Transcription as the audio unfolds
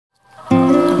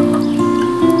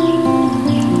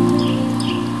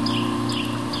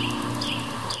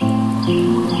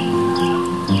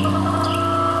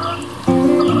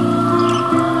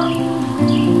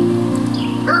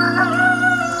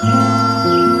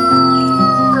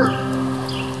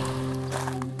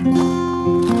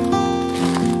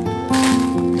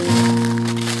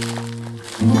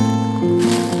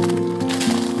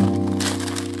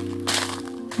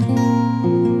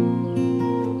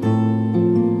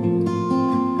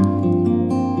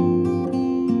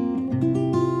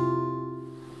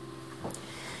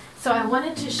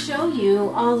wanted to show you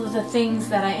all of the things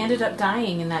that I ended up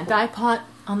dyeing in that dye pot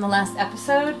on the last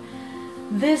episode.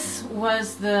 This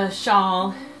was the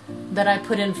shawl that I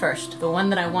put in first, the one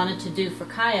that I wanted to do for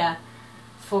Kaya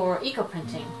for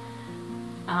ecoprinting.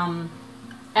 And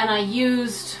I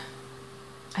used,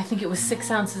 I think it was 6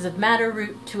 ounces of madder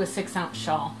root to a 6-ounce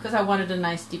shawl because I wanted a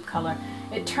nice deep color.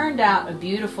 It turned out a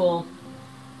beautiful,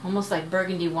 almost like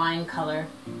burgundy wine color,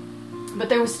 but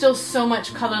there was still so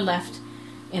much color left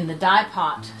in the dye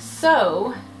pot,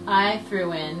 so I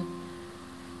threw in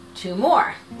 2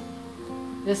 more.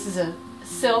 This is a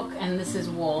silk and this is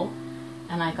wool,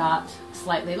 and I got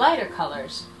slightly lighter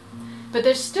colors, but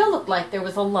there still looked like there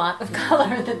was a lot of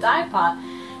color in the dye pot,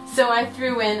 so I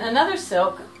threw in another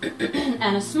silk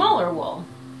and a smaller wool,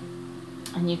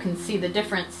 and you can see the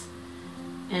difference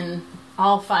in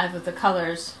all 5 of the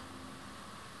colors.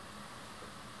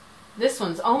 This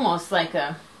one's almost like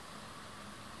a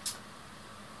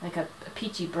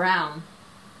peachy brown.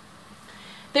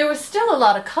 There was still a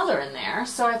lot of color in there,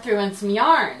 so I threw in some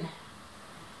yarn.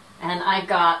 And I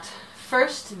got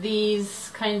first these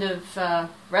kind of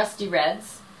rusty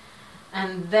reds,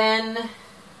 and then,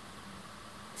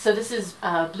 so this is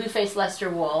Blueface Leicester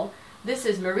wool, this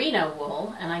is merino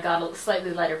wool, and I got a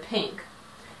slightly lighter pink.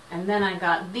 And then I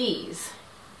got these.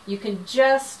 You can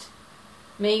just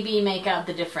maybe make out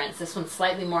the difference. This one's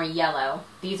slightly more yellow.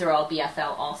 These are all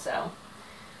BFL also.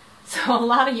 So a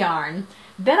lot of yarn.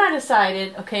 Then I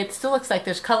decided, okay, it still looks like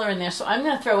there's color in there, so I'm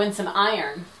going to throw in some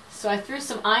iron. So I threw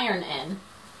some iron in.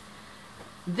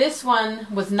 This one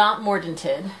was not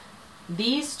mordanted.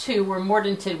 These 2 were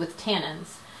mordanted with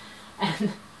tannins.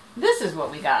 And this is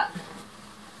what we got.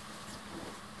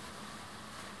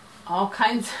 All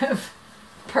kinds of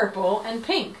purple and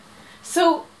pink.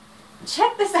 So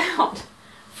check this out.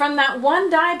 From that one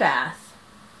dye bath,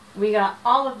 we got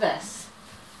all of this.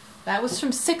 That was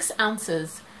from 6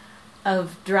 ounces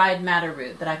of dried madder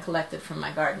root that I collected from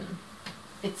my garden.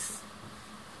 It's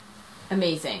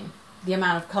amazing, the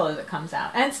amount of color that comes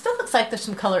out. And it still looks like there's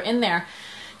some color in there.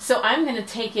 So I'm going to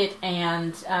take it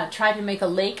and try to make a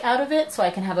lake out of it so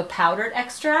I can have a powdered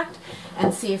extract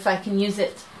and see if I can use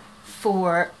it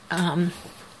for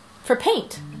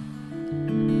paint.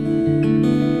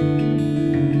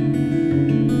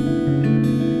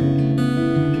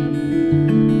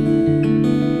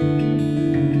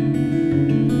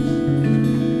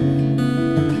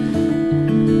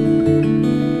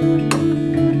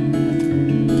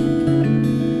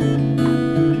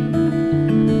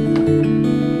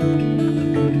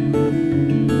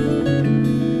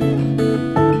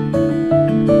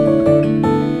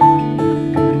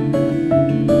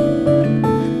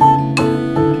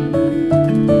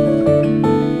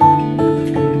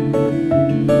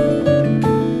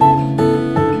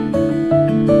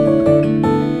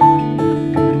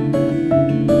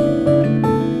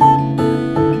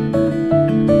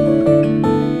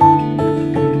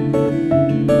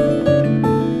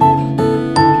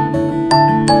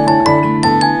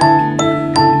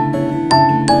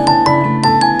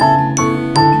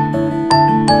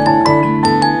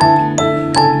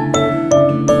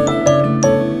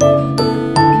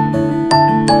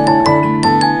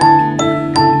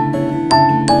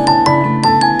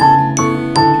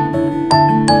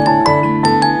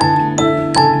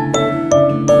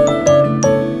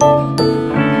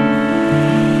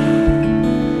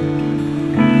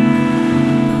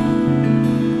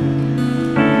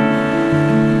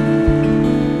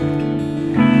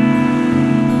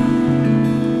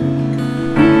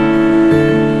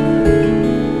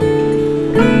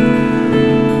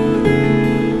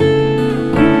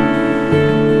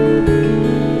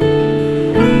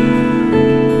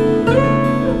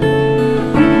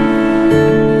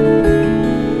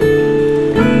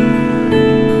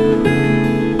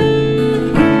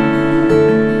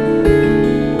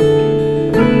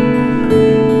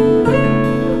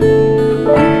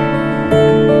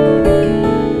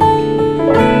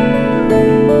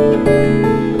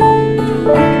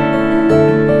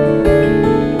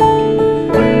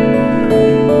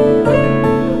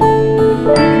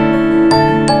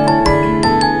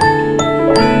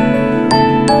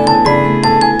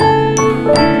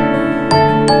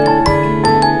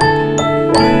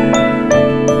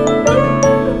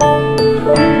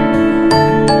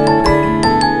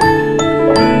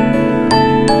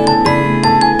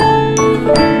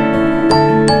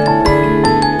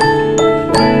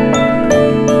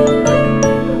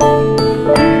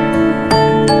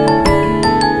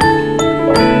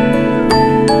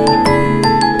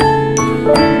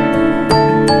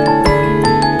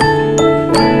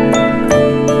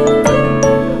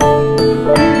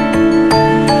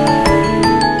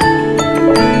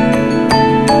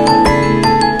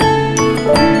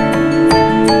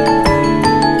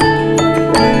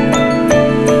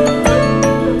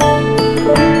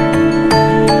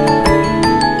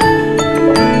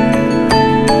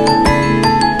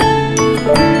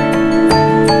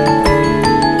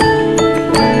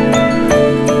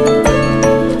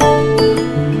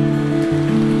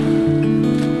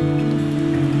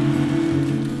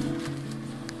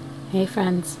 Hey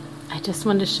friends, I just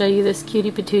wanted to show you this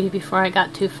cutie patootie before I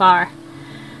got too far.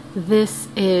 This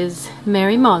is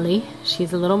Merri Molly.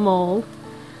 She's a little mole.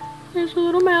 There's a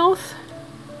little mouth,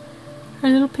 her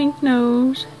little pink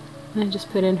nose, and I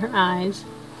just put in her eyes.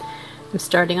 I'm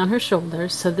starting on her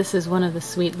shoulders, so this is one of the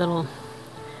sweet little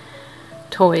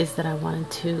toys that I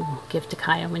wanted to give to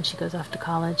Kaya when she goes off to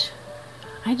college.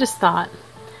 I just thought,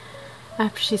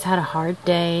 after she's had a hard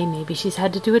day, maybe she's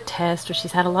had to do a test, or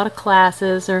she's had a lot of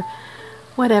classes, or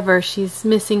whatever, she's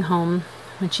missing home.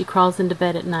 When she crawls into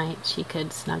bed at night, she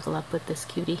could snuggle up with this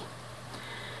cutie.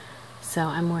 So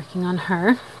I'm working on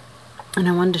her, and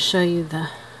I wanted to show you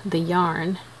the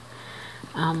yarn.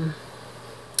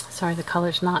 Sorry, the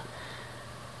color's not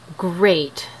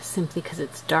great, simply because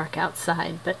it's dark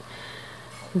outside, but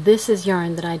this is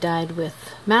yarn that I dyed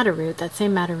with madder root, that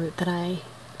same madder root that I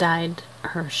dyed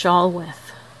her shawl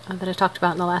with, that I talked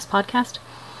about in the last podcast.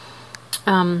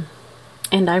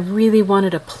 And I really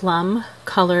wanted a plum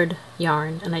colored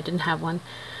yarn, and I didn't have one,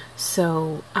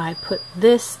 so I put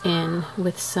this in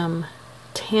with some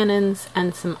tannins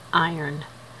and some iron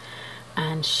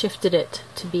and shifted it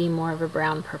to be more of a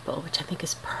brown purple, which I think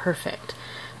is perfect.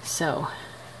 So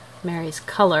Merri's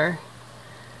color,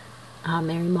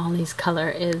 Merri Molly's color,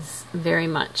 is very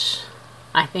much,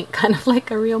 I think, kind of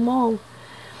like a real mole.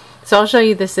 So I'll show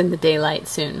you this in the daylight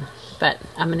soon, but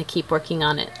I'm going to keep working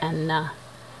on it, and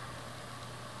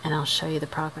I'll show you the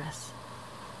progress.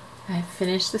 I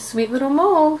finished the sweet little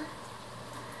mole.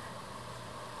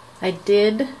 I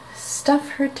did stuff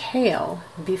her tail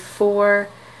before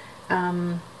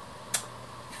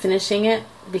finishing it,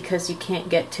 because you can't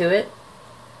get to it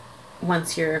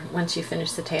once you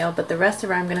finish the tail, but the rest of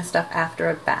her I'm going to stuff after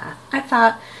a bath. I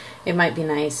thought it might be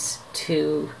nice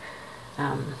to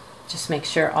just make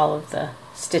sure all of the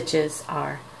stitches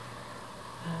are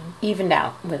evened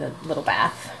out with a little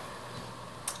bath.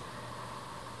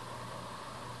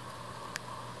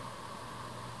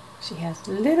 She has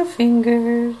little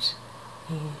fingers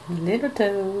and little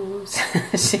toes.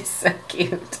 She's so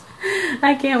cute.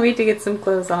 I can't wait to get some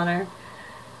clothes on her.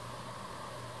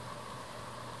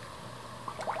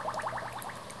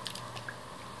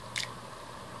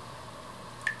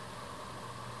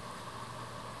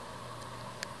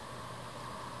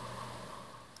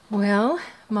 Well,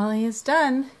 Molly is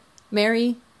done.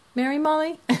 Merri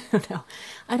Molly?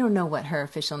 I don't know what her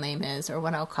official name is or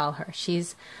what I'll call her.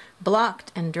 She's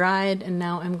blocked and dried, and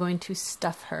now I'm going to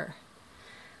stuff her.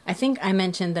 I think I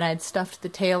mentioned that I'd stuffed the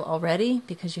tail already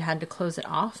because you had to close it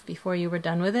off before you were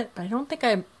done with it, but I don't think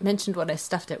I mentioned what I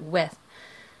stuffed it with.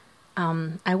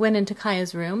 I went into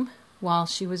Kaya's room while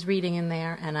she was reading in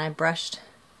there, and I brushed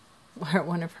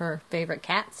one of her favorite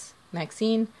cats,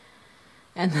 Maxine,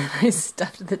 and then I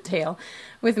stuffed the tail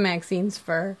with Maxine's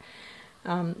fur.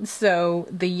 So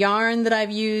the yarn that I've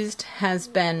used has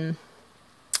been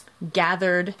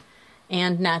gathered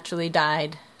and naturally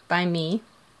dyed by me.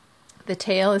 The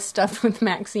tail is stuffed with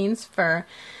Maxine's fur,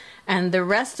 and the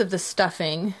rest of the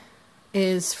stuffing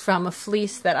is from a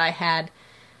fleece that I had,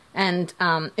 and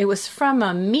it was from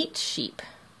a meat sheep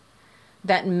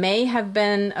that may have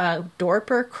been a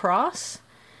Dorper cross,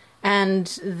 and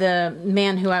the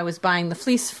man who I was buying the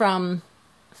fleece from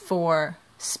for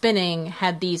spinning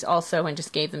had these also and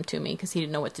just gave them to me because he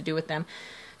didn't know what to do with them.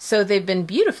 So they've been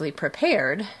beautifully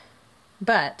prepared,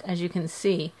 but as you can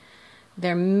see,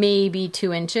 they're maybe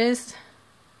 2 inches,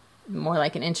 more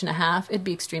like 1.5 inches. It'd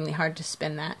be extremely hard to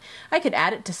spin that. I could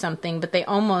add it to something, but they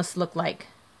almost look like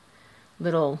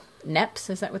little neps,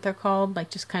 is that what they're called? Like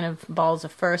just kind of balls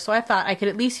of fur. So I thought I could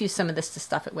at least use some of this to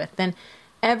stuff it with. Then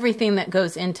everything that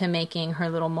goes into making her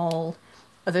little mole,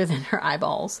 other than her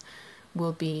eyeballs,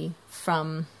 will be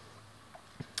from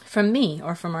me,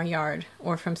 or from our yard,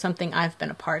 or from something I've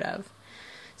been a part of.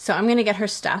 So I'm going to get her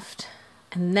stuffed,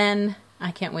 and then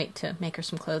I can't wait to make her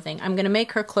some clothing. I'm going to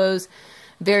make her clothes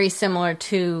very similar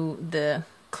to the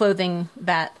clothing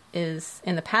that is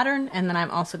in the pattern, and then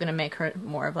I'm also going to make her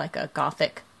more of like a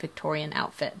gothic Victorian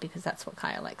outfit, because that's what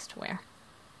Kaya likes to wear.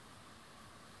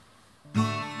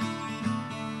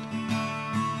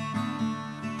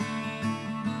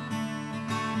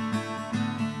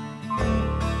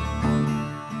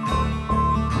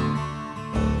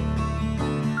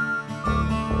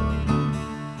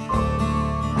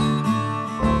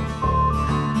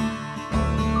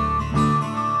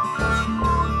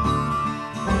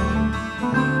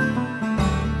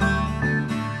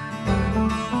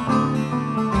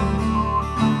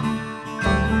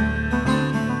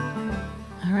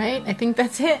 I think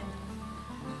that's it.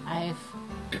 I've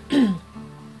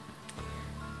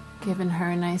given her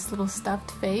a nice little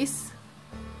stuffed face,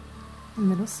 a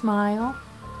little smile,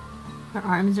 Her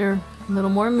arms are a little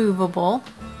more movable.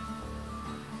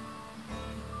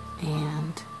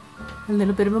 And a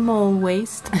little bit of a mole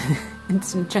waist. And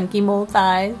some chunky mole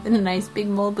thighs and a nice big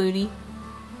mole booty.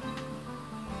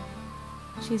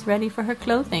 She's ready for her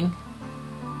clothing.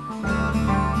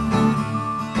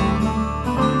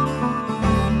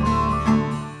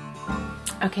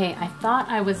 Okay, I thought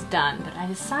I was done, but I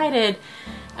decided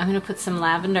I'm going to put some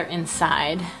lavender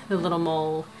inside the little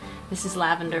mole. This is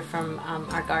lavender from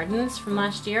our gardens from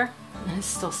last year. And it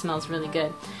still smells really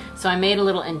good. So I made a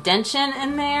little indention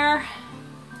in there.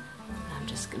 I'm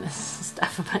just going to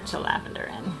stuff a bunch of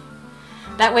lavender in.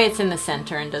 That way it's in the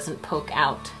center and doesn't poke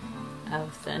out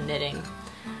of the knitting.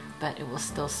 But it will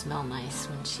still smell nice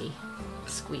when she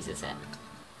squeezes it.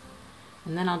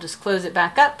 And then I'll just close it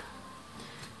back up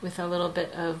with a little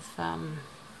bit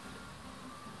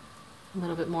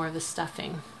more of the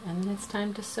stuffing, and then it's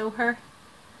time to sew her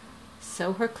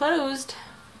closed.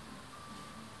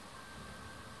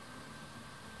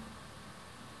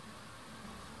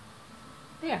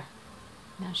 There.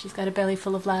 Now she's got a belly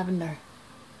full of lavender.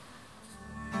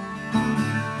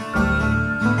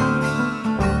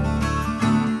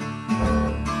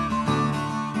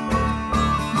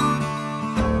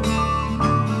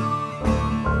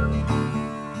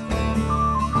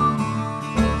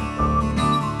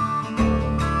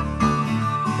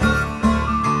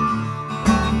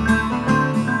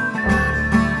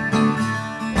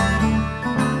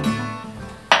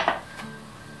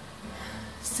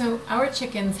 So our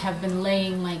chickens have been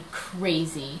laying like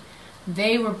crazy.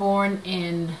 They were born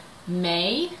in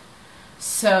May,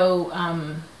 so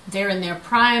they're in their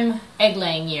prime egg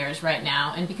laying years right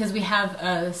now. And because we have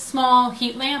a small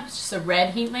heat lamp, it's just a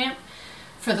red heat lamp,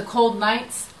 for the cold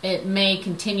nights, it may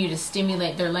continue to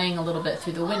stimulate their laying a little bit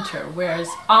through the winter, whereas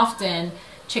often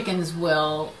chickens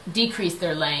will decrease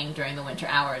their laying during the winter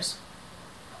hours.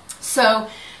 So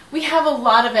we have a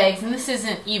lot of eggs, and this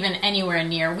isn't even anywhere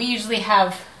near.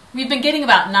 We've been getting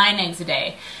about 9 eggs a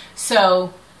day.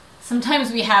 So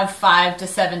sometimes we have 5 to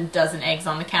 7 dozen eggs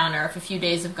on the counter if a few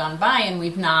days have gone by and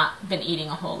we've not been eating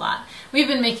a whole lot. We've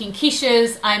been making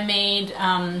quiches. I made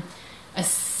a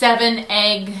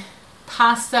 7-egg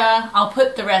pasta. I'll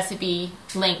put the recipe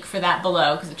link for that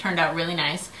below because it turned out really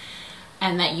nice,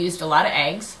 and that used a lot of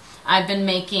eggs. I've been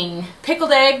making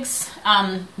pickled eggs.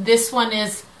 This one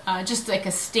is just like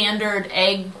a standard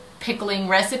egg pickling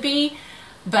recipe,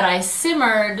 but I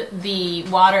simmered the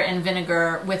water and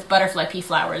vinegar with butterfly pea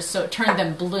flowers, so it turned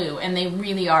them blue, and they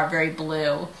really are very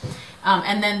blue.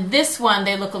 And then this one,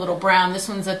 they look a little brown. This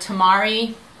one's a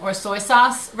tamari or soy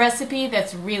sauce recipe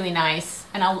that's really nice,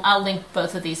 and I'll link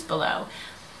both of these below.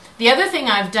 The other thing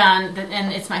I've done,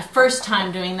 and it's my first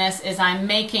time doing this, is I'm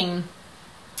making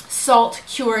salt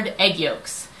cured egg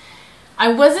yolks. I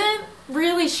wasn't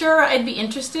really sure I'd be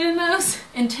interested in those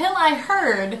until I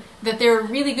heard that they're a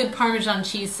really good Parmesan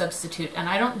cheese substitute, and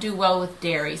I don't do well with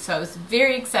dairy, so I was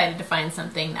very excited to find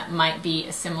something that might be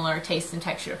a similar taste and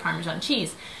texture to Parmesan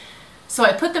cheese. So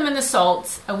I put them in the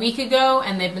salt a week ago,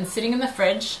 and they've been sitting in the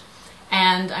fridge,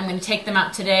 and I'm going to take them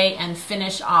out today and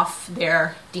finish off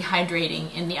their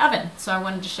dehydrating in the oven. So I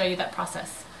wanted to show you that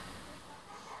process.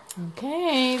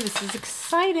 Okay, this is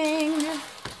exciting.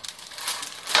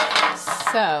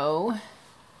 So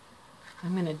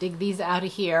I'm going to dig these out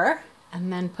of here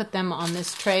and then put them on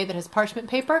this tray that has parchment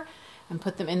paper and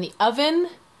put them in the oven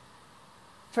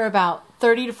for about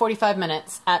 30 to 45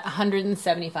 minutes at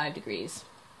 175 degrees.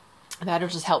 That'll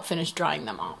just help finish drying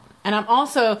them off. And I'm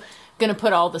also going to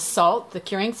put all the salt, the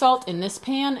curing salt, in this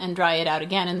pan and dry it out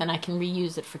again, and then I can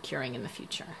reuse it for curing in the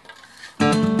future.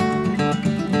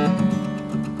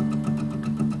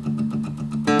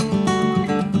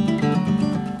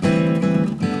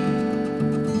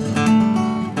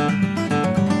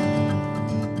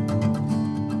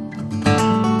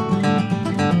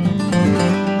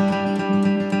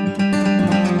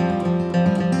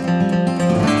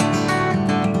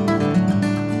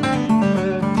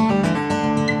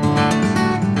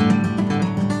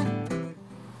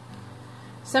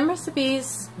 Some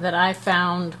recipes that I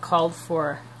found called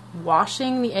for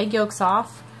washing the egg yolks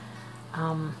off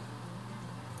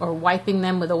or wiping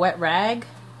them with a wet rag,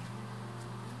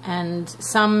 and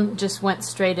some just went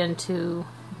straight into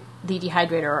the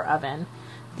dehydrator or oven.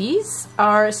 These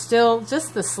are still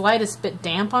just the slightest bit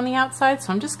damp on the outside,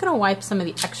 so I'm just going to wipe some of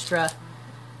the extra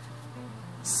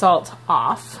salt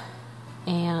off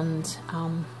and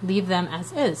leave them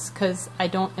as is, because I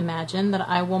don't imagine that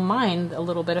I will mind a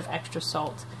little bit of extra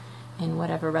salt in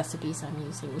whatever recipes I'm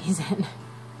using these in.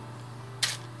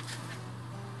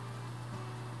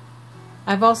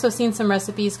 I've also seen some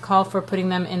recipes call for putting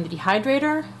them in the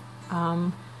dehydrator.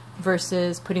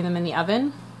 versus putting them in the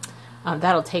oven.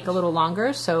 That'll take a little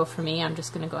longer, so for me, I'm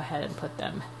just going to go ahead and put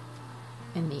them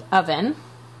in the oven.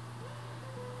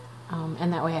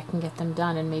 And that way I can get them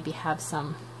done and maybe have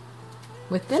some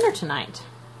with dinner tonight.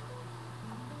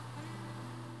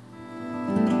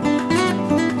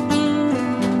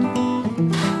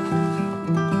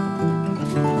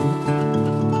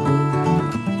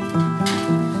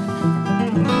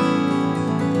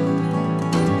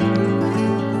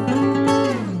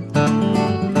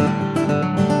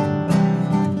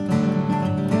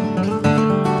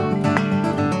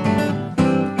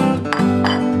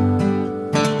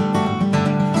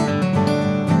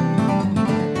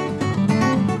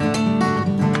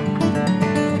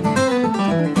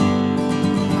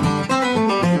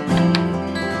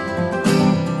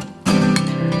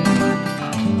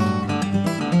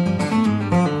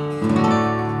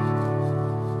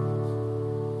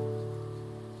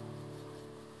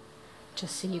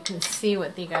 Just so you can see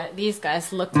what these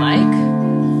guys look like.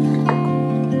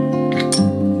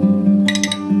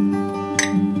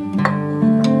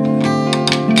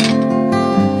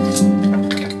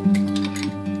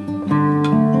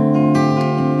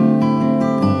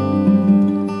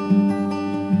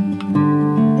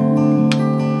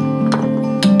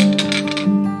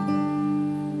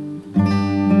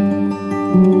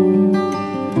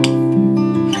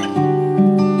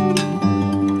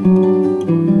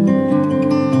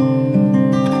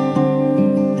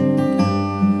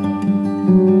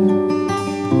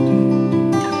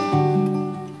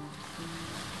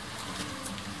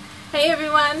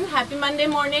 Happy Monday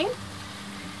morning.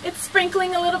 It's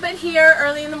sprinkling a little bit here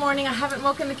early in the morning. I haven't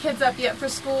woken the kids up yet for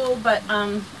school, but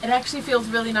it actually feels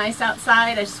really nice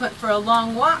outside. I just went for a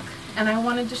long walk and I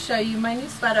wanted to show you my new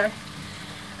sweater.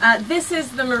 This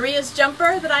is the Maria's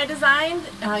jumper that I designed.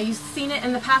 You've seen it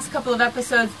in the past couple of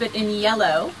episodes, but in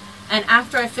yellow. And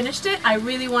after I finished it, I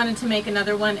really wanted to make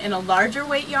another one in a larger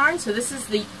weight yarn. So this is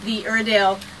the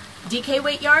Uradale DK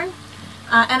weight yarn.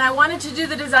 And I wanted to do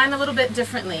the design a little bit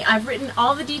differently. I've written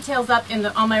all the details up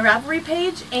on my Ravelry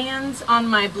page and on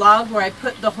my blog where I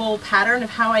put the whole pattern of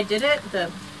how I did it, the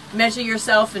measure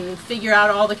yourself and figure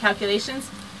out all the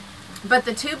calculations. But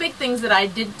the two big things that I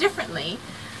did differently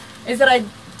is that I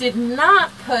did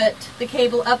not put the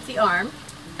cable up the arm.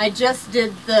 I just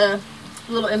did the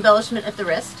little embellishment at the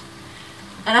wrist.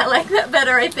 And I like that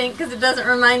better, I think, because it doesn't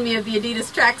remind me of the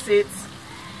Adidas tracksuits.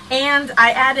 And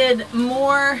I added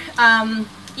more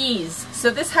ease. So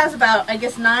this has about, I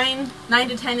guess, 9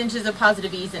 to 10 inches of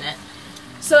positive ease in it.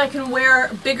 So I can wear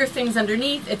bigger things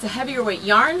underneath. It's a heavier weight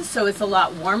yarn, so it's a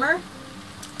lot warmer.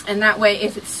 And that way,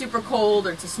 if it's super cold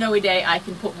or it's a snowy day, I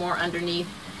can put more underneath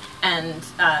and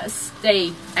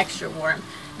stay extra warm.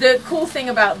 The cool thing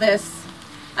about this,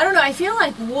 I don't know, I feel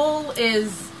like wool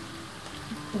is,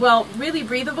 well, really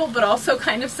breathable, but also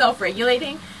kind of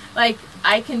self-regulating. Like,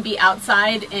 I can be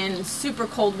outside in super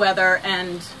cold weather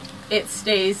and it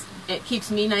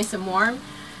keeps me nice and warm.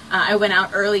 I went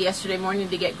out early yesterday morning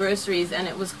to get groceries and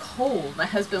it was cold. My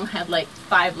husband had like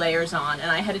 5 layers on and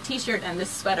I had a t-shirt and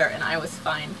this sweater and I was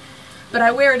fine. But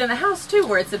I wear it in the house too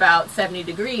where it's about 70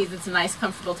 degrees. It's a nice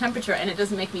comfortable temperature and it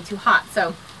doesn't make me too hot.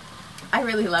 So I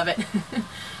really love it.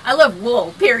 I love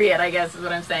wool, period, I guess is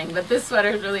what I'm saying. But this sweater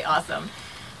is really awesome.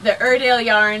 The Uradale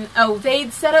yarn, oh,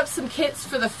 they'd set up some kits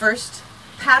for the first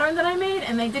pattern that I made,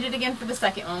 and they did it again for the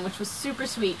second one, which was super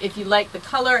sweet. If you like the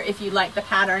color, if you like the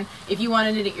pattern, if you want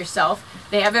to knit it yourself,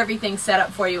 they have everything set up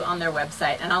for you on their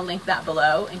website, and I'll link that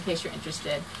below in case you're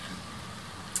interested.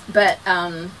 But,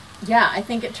 yeah, I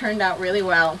think it turned out really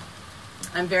well.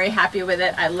 I'm very happy with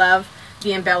it. I love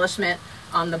the embellishment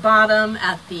on the bottom,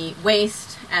 at the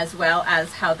waist, as well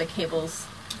as how the cables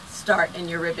start in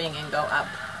your ribbing and go up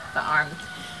the arm.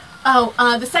 Oh,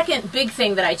 the second big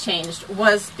thing that I changed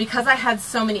was because I had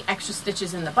so many extra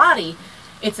stitches in the body.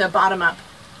 It's a bottom-up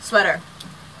sweater.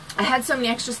 I had so many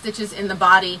extra stitches in the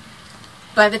body.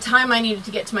 By the time I needed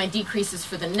to get to my decreases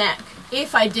for the neck,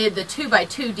 if I did the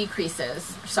 2x2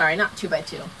 decreases, sorry, not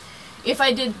 2x2, if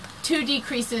I did 2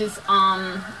 decreases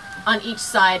on each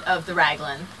side of the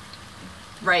raglan,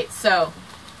 right, so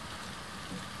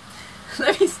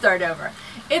let me start over.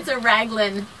 It's a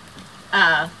raglan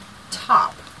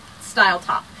top. Style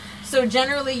top. So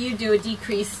generally you do a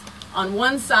decrease on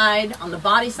one side, on the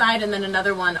body side, and then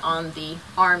another one on the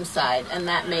arm side, and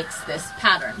that makes this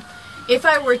pattern. If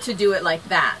I were to do it like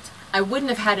that, I wouldn't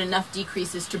have had enough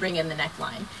decreases to bring in the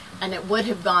neckline, and it would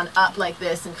have gone up like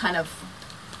this and kind of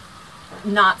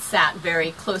not sat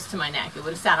very close to my neck. It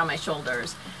would have sat on my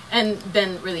shoulders and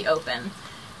been really open.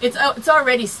 It's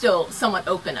already still somewhat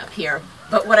open up here,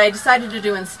 but what I decided to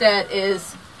do instead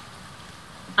is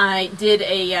I did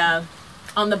a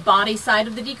on the body side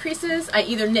of the decreases, I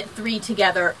either knit 3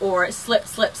 together or slip,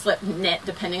 slip, slip, knit,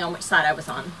 depending on which side I was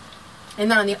on. And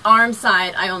then on the arm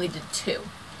side, I only did 2.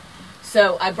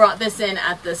 So I brought this in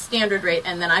at the standard rate,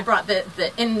 and then I brought the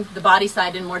body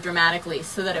side in more dramatically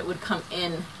so that it would come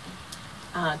in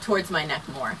towards my neck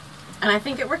more. And I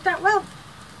think it worked out well.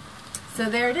 So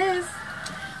there it is.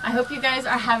 I hope you guys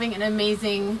are having an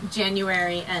amazing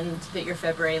January and that your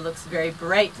February looks very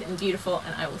bright and beautiful,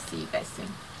 and I will see you guys soon.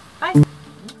 Bye.